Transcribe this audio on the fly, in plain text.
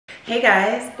Hey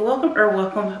guys,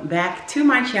 welcome back to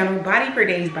my channel, Body for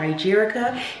Days by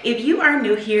Jerrika. If you are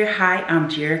new here, hi, I'm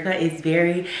Jerrika. It's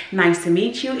very nice to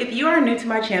meet you. If you are new to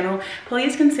my channel,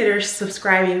 please consider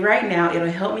subscribing right now.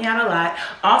 It'll help me out a lot.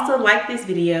 Also, like this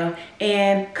video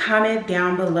and comment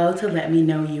down below to let me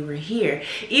know you were here.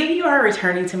 If you are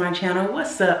returning to my channel,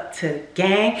 what's up to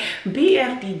gang?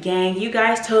 BFD gang, you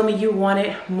guys told me you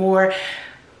wanted more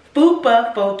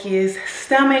Fupa focus,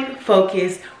 stomach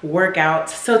focus workouts.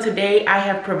 So today I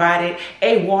have provided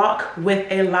a walk with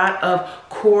a lot of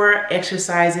core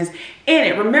exercises in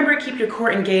it. Remember, keep your core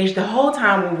engaged the whole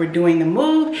time when we're doing the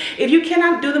move. If you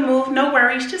cannot do the move, no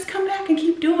worries, just come back and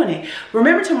keep doing it.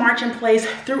 Remember to march in place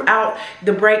throughout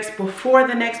the breaks before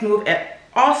the next move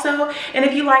also. And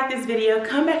if you like this video,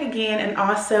 come back again and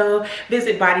also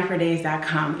visit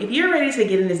bodyfordays.com. If you're ready to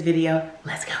get in this video,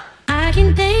 let's go. I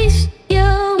can taste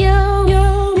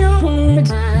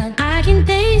I can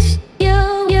taste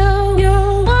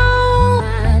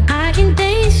I can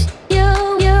taste words.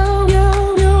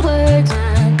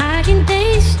 I can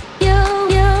taste I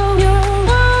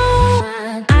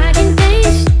can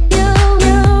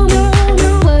taste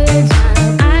words.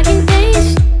 I can taste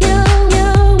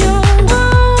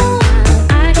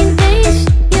I can taste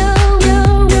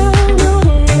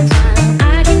words.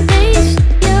 I can taste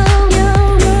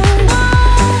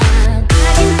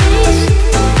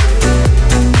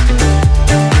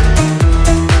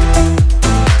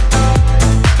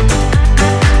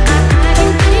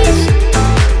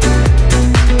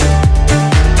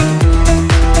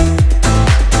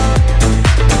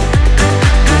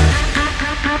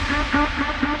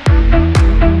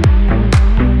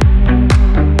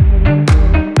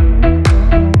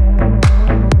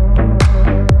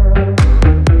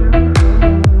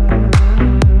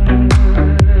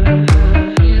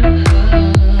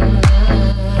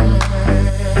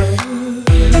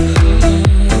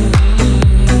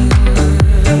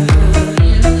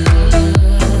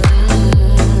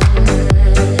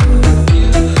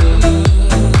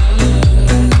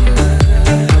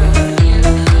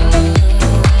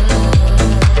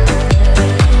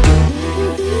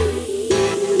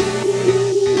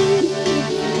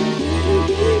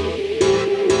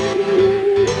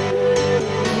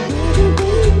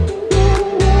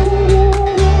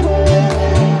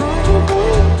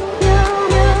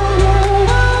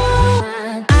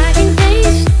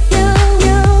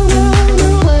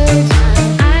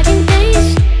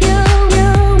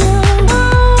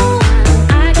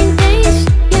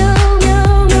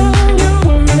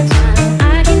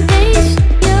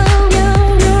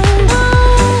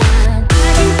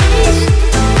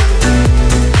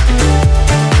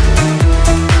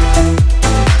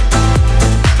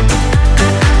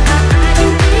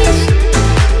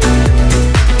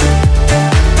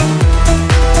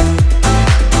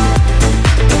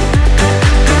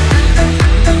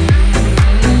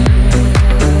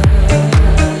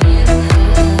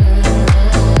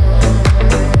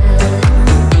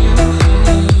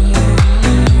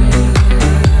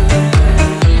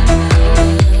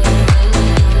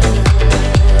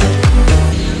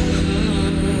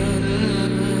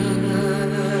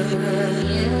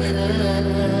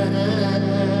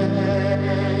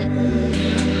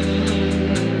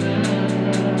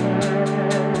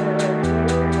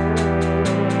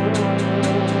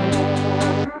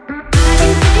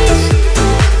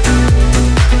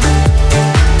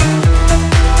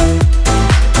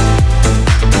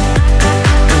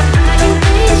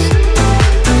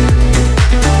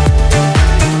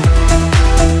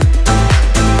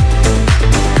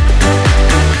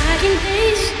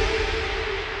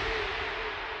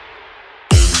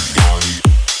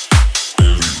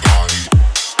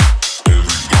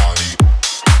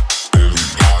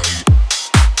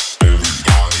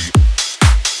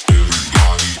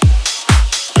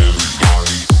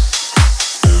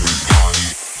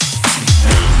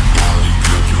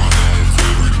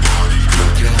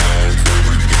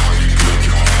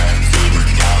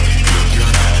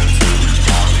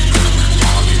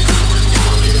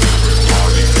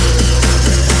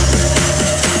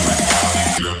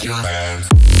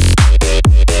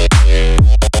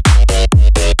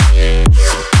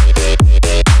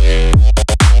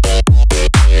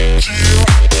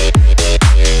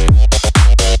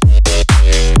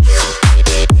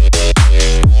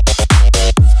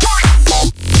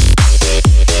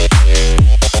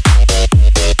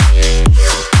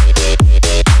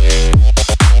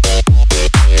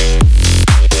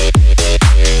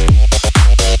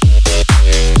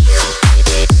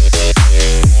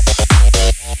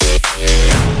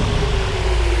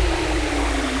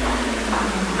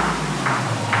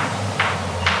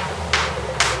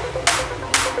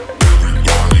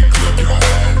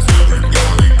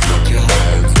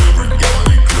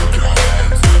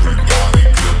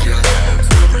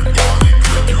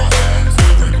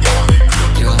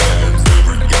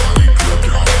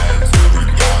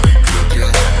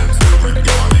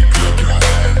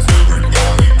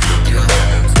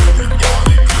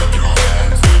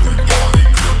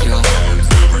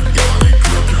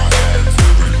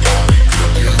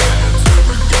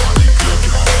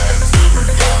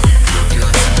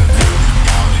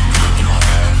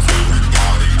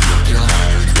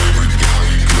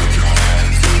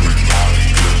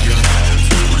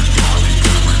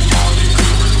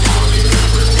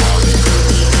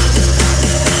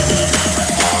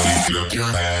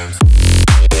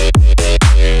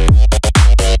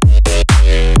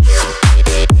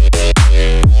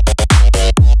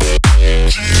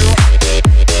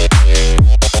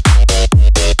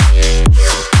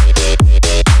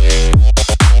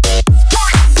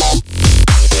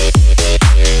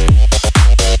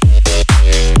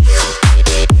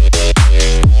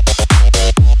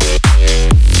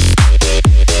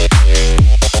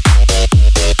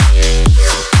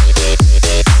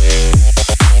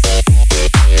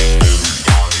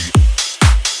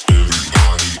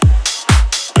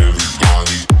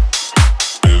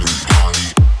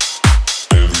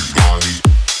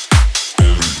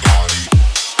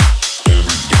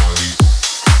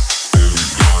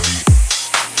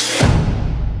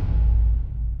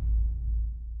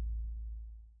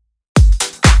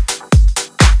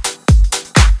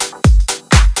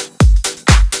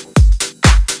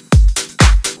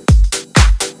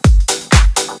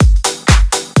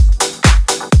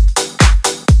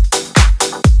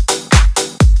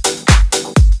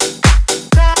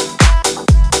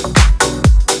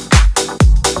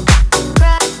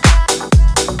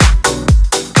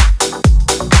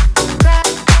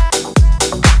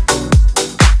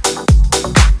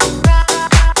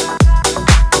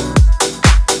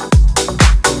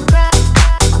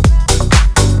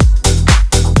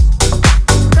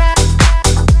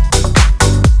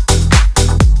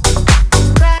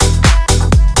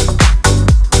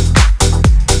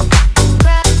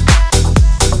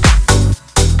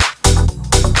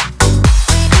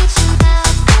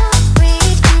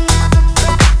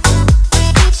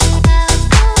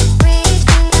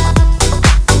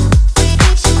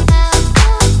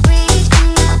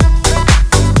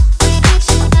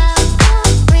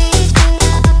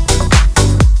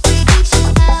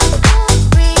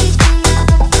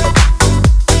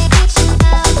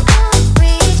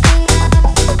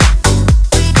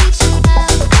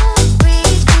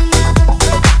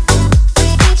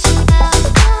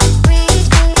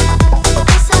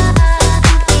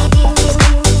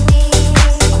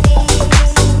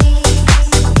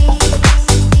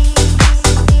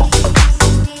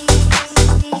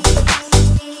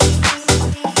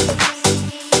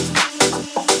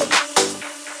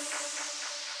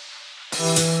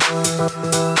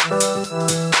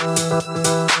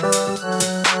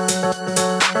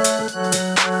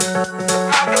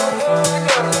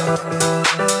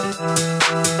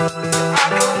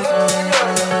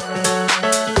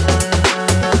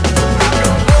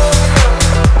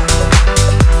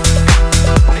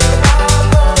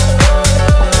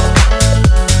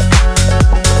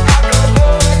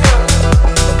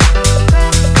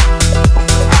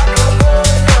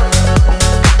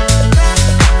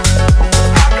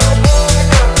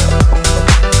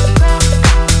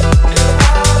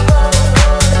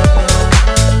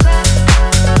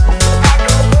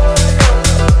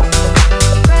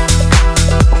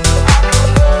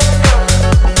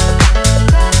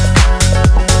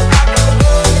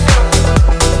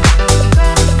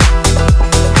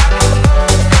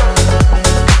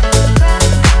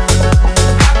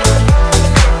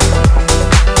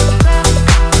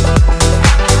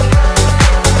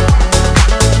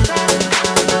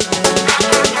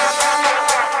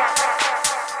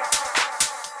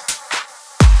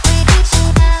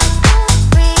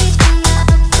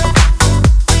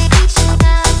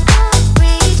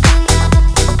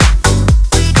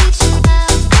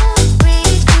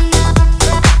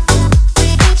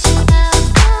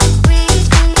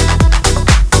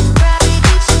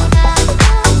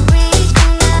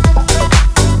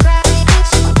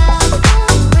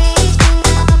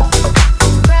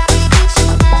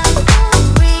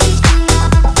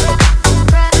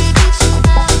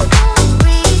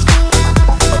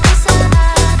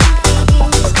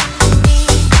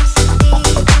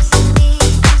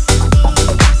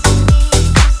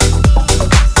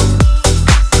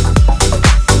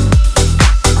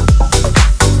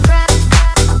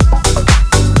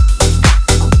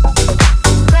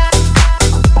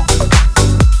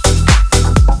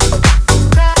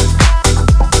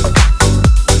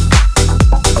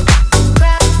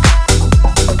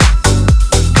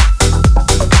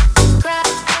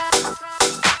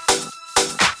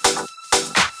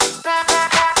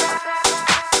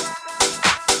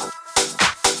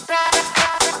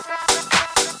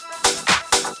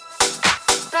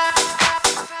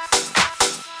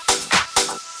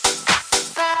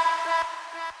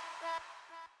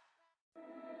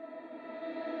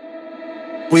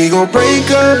We gon'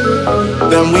 break up,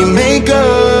 then we make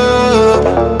up.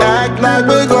 Act like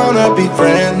we're gonna be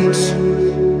friends.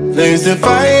 Blaze the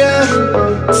fire,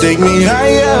 take me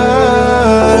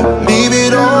higher. Leave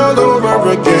it all over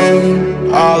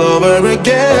again, all over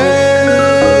again.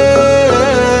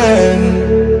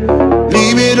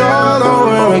 Leave it all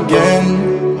over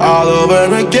again, all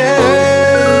over again.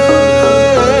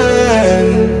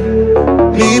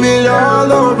 Leave it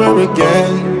all over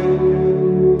again.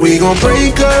 We gon'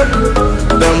 break up,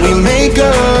 then we make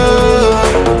up.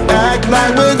 Act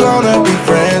like we're gonna be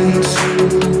friends.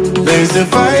 Blaze the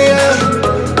fire,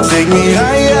 take me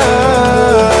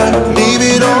higher. Leave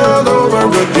it all over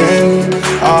again,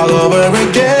 all over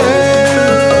again.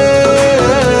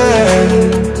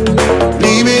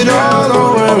 Leave it all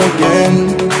over again,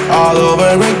 all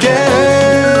over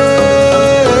again.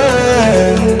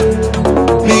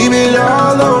 Leave it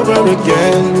all over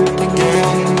again.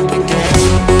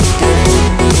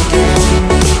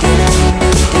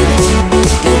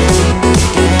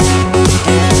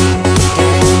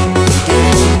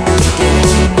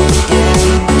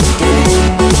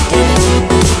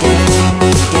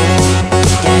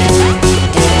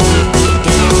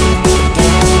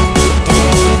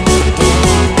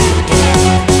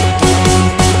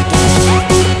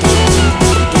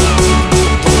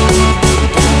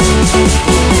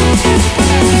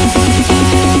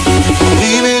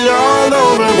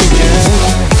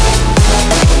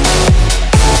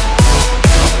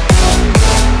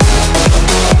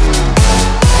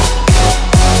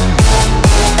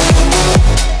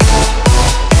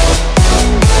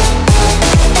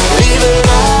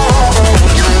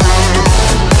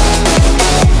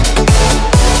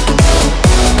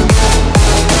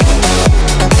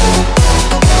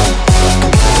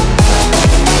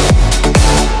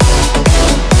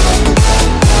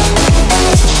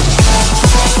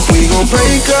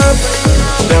 Break up,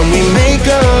 then we make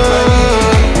up.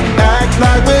 Act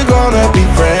like we're gonna be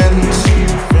friends.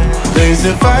 Blaze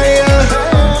the fire,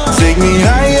 take me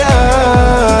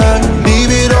higher.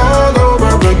 Leave it all over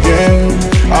again,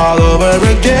 all over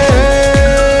again.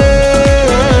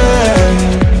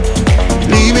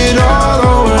 Leave it all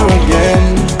over again,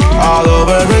 all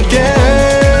over again.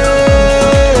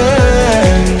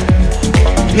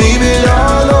 Leave it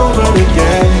all over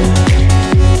again.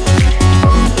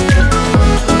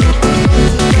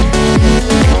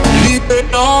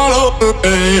 All over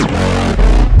again.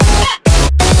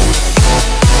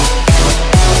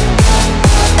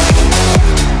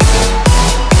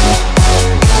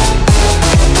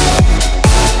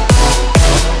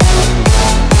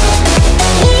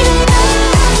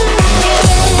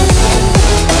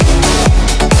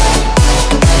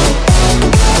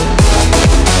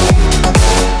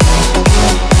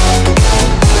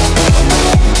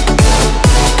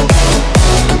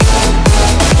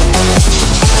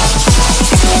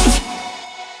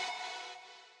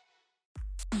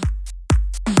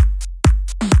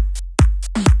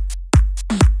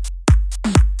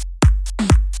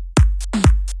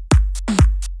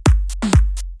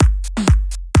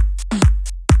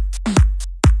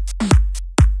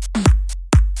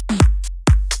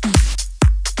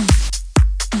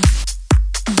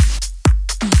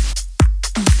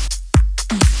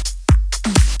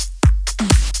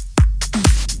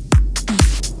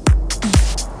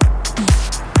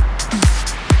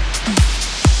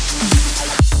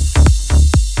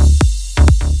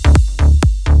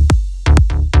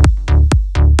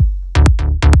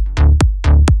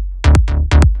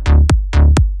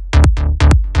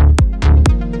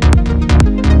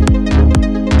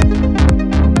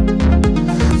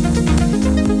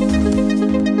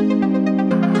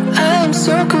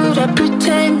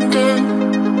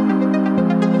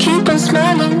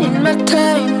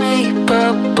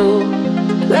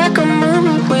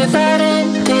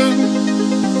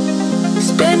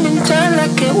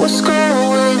 like it was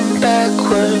going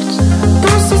backwards.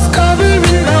 Bruises covering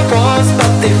my walls,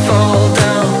 but they fall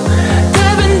down.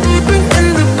 Diving deeper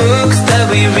in the books that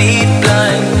we read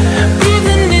blind.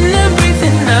 Breathing in and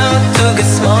breathing out to get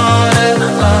smarter.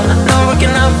 Not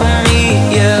working out for me,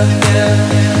 yeah, yeah.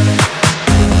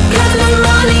 Got no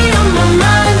money on my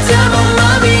mind. Tell my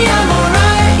mommy I'm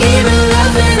alright. Even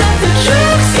laughing at the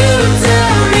jokes you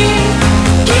tell me.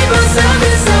 Keep myself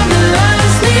inside the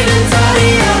lines, needing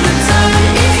tidy all the time.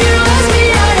 If you ask me,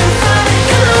 I am fine.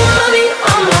 Got no money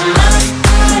on my mind.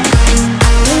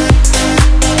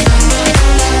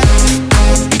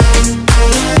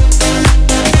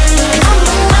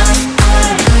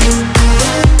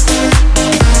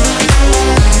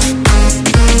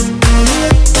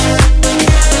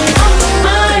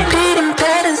 Repeating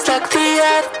patterns like the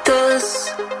others.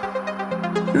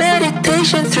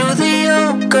 Meditation through the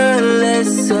yoga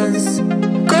lessons.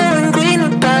 Going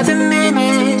greener by the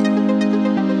minute.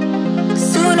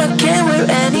 Soon I can't wear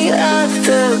any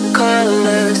other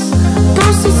colors.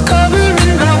 Bruises covering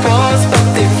my walls, but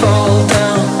they fall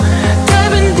down.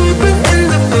 Diving deeper in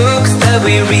the books that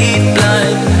we read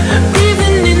blind.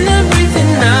 Breathing in and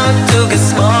breathing out to get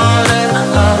smarter.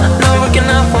 Not working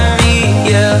out for me,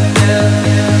 yeah, yeah.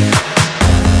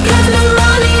 Got no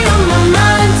money on my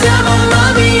mind. Tell my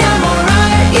mommy I'm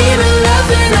alright. Even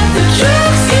laughing at the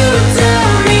jokes you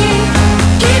tell me.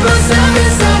 Keep myself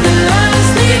inside the lines,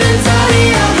 needing tidy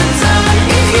all the time.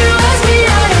 If you ask me,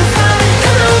 I am fine.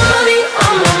 Got no money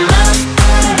on my mind.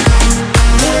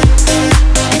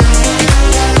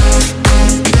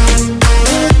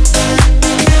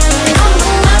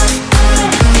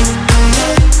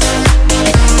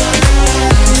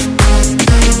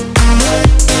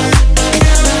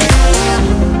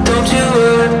 Don't you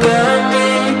worry about me.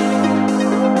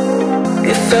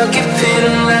 If I keep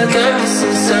feeling like I'm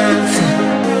missing something,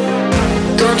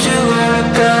 don't you worry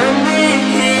about me,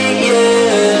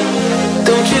 yeah.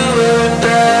 Don't you worry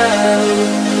about.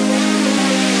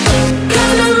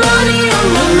 Got no money on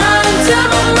my mind. Tell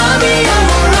my mommy I'm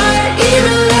alright.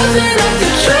 Even laughing at the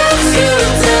jokes you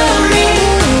tell me.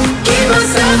 Keep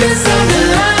myself inside the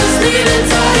lines, needing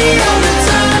tidy all the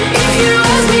time. If you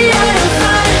ask me, I am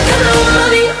fine. Got no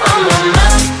money on my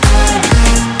mind.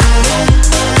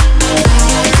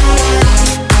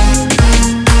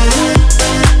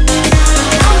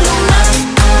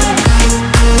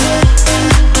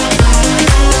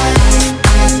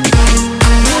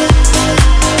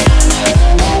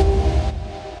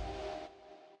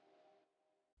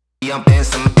 Yeah, I'm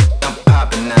dancing, I'm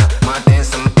popping now. My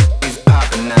dancing is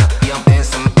popping now. Yeah, I'm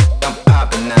dancing, I'm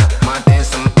popping now. My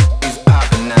dancing is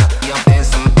popping now. Yeah, I'm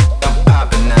dancing, I'm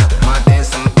popping now. My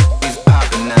dancing is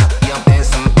popping now. Yeah, I'm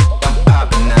dancing, I'm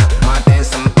popping now. My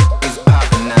dancing is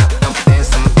popping now. I'm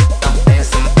dancing, I'm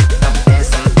dancing, I'm dancing, I'm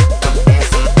dancing, I'm dancing, I'm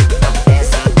dancing, I'm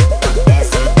dancing,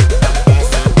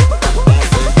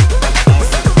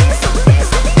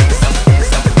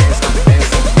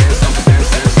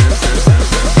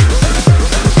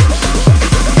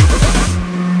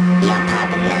 Yeah, I'm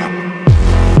popping now.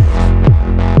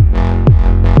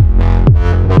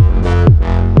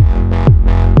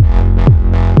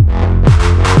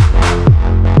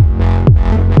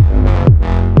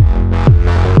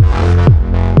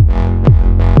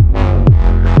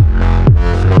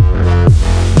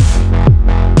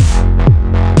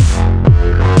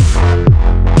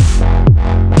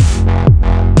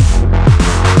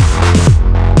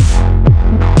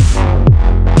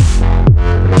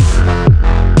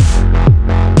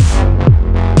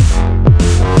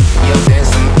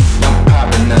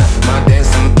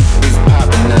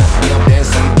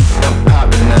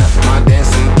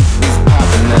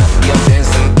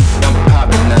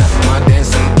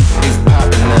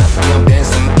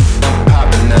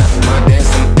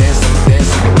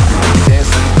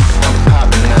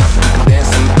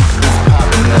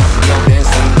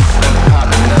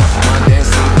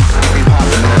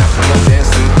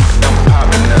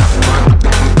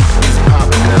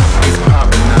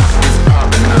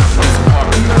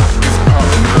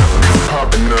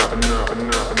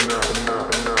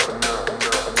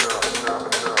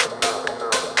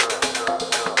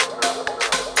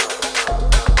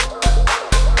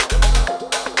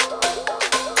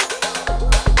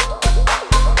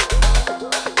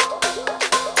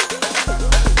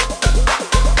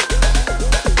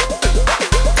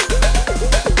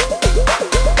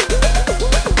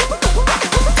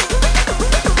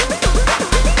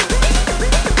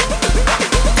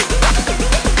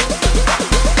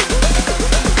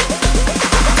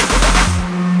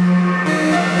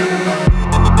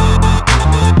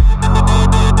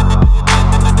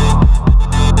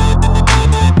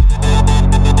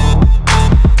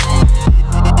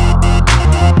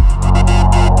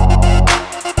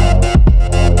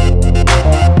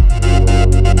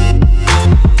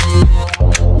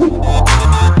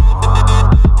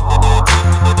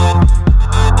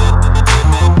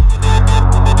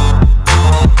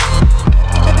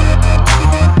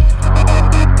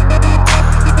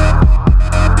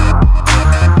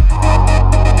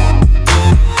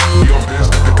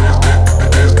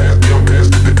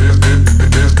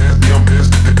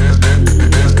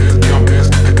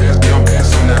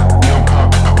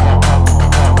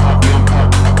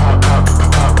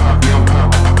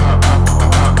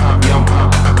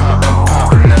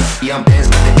 popping now. Yeah, I'm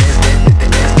dancing with the dance, dance, with the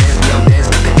dance, dance. Yeah, I'm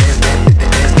dancing with the dance, dance, with the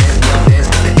dance, dance. Yeah, I'm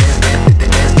dancing with the dance, dance, with the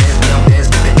dance, dance. Yeah, I'm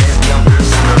dancing with the dance, yeah, I'm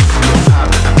dancing. Pop,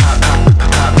 pop, pop,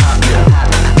 pop, pop, pop, yeah.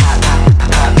 Pop, pop,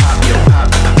 pop, pop, pop, yeah. Pop,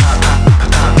 pop, pop, pop, pop, pop, yeah. Pop,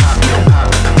 pop, pop, I'm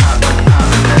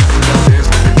popping now. Yeah, I'm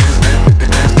dancing with the dance, dance, with the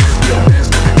dance, dance. Yeah, I'm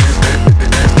dancing with the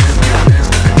dance, dance, with the dance, dance.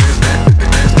 Yeah, I'm dancing with the dance, dance, with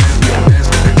the dance, dance. Yeah, I'm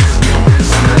dancing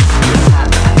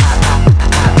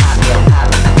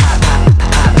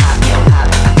with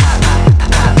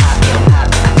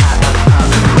the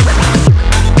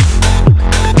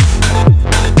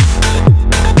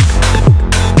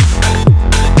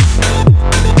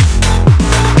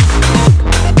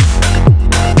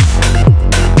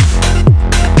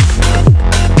dance,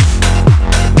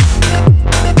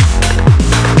 yeah,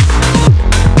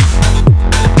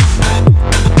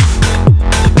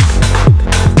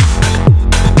 I'm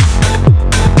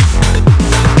dancing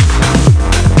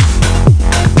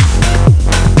now.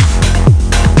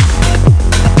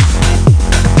 Yeah, pop, pop, pop, pop, pop, yeah. Pop, pop, pop, pop, pop, yeah. Pop, pop, pop, pop, pop, yeah. Pop, pop, pop,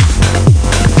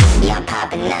 I'm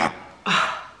popping now.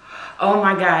 Oh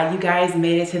my God, you guys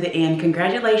made it to the end.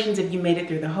 Congratulations if you made it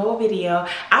through the whole video.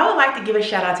 I would like to give a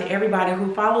shout out to everybody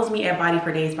who follows me at Body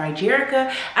for Days by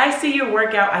Jerrika. I see your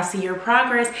workout, I see your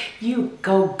progress. You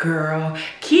go girl.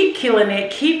 Keep killing it,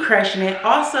 keep crushing it.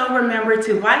 Also remember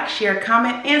to like, share,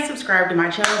 comment, and subscribe to my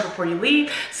channel before you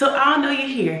leave so I'll know you're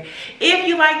here. If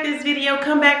you like this video,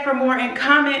 come back for more and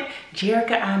comment,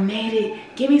 Jerrika, I made it.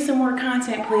 Give me some more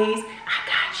content, please. I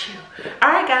got you. All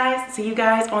right, guys. See you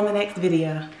guys on the next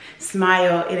video.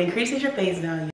 Smile. It increases your face value.